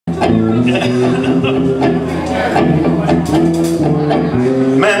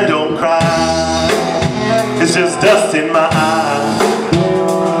Man, don't cry, it's just dust in my eyes.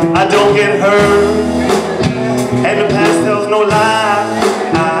 I don't get hurt, and the past tells no lie.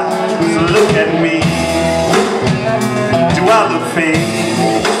 So look at me, do I look fake?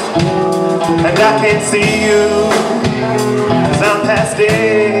 And I can't see you, 'cause I'm past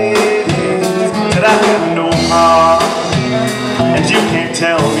days that I have no heart, and you can't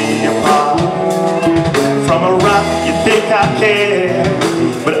tell me apart. From a rock you think I care,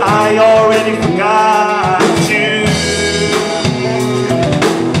 but I already forgot you.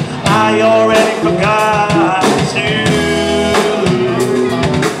 I already forgot you.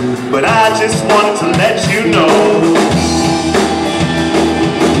 But I just wanted to let you know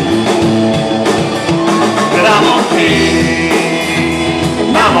that I'm okay,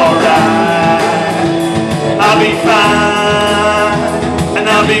 I'm alright, I'll be fine, and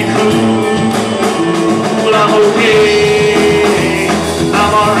I'll be cool. I'm okay,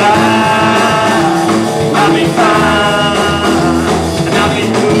 I'm alright, I'll be fine, and I'll be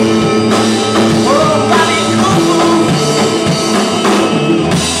cool. Oh, I'll be cool.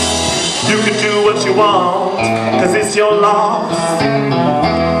 You can do what you want, 'cause it's your loss.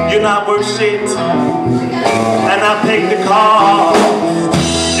 You're not worth shit, and I paid the cost.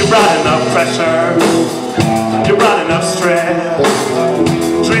 You brought enough pressure, you brought enough stress.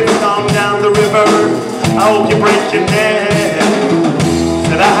 Drifts on down the river, I hope you break your neck.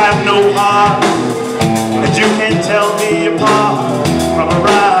 Said I have no heart, and you can't tell me apart. From a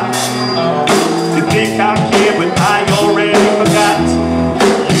rock, you think I care, but I already forgot you.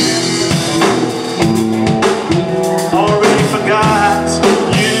 Already forgot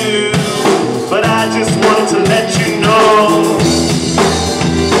you. But I just wanted to let you know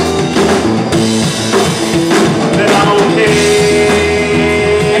that I'm okay,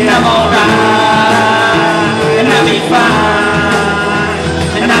 and I'm alright, fine,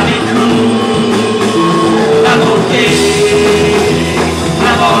 and I'll be cool. I'm okay,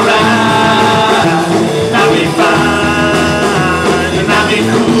 I'm alright, I'll be fine, and I'll be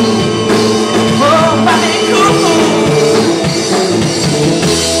cool. Oh, I'll be cool.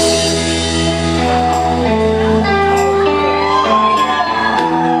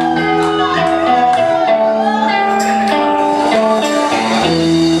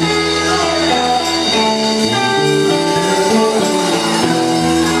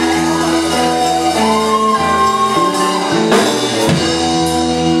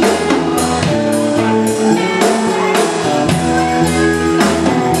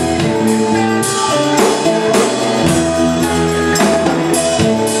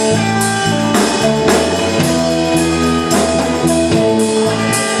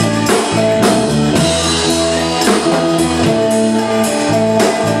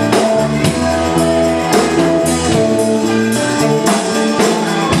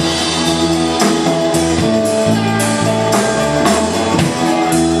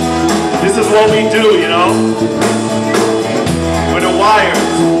 This is what we do, you know, with the wires.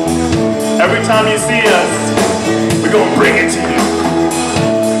 Every time you see us, we're gonna bring it to you.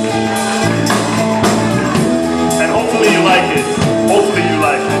 And hopefully you like it. Hopefully you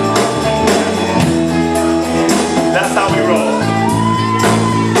like it. That's how we roll.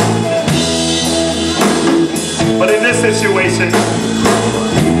 But in this situation,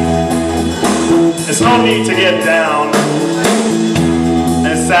 there's no need to get down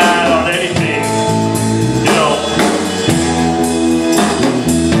and sad on anything, you know,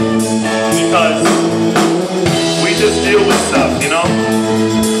 because we just deal with stuff, you know.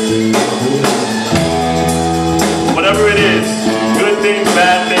 Whatever it is, good things,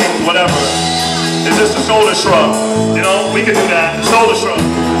 bad things, whatever. It's just a shoulder shrug, you know. We can do that, shoulder shrug.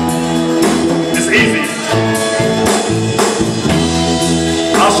 It's easy.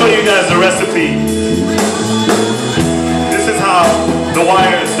 I'll show you guys the recipe. This is how the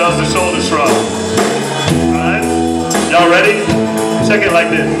Wires does the shoulder shrug. Alright? Y'all ready? Check it like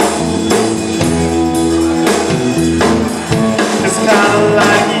this. It's kinda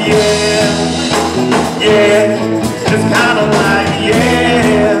like, yeah, yeah. It's kinda like, yeah.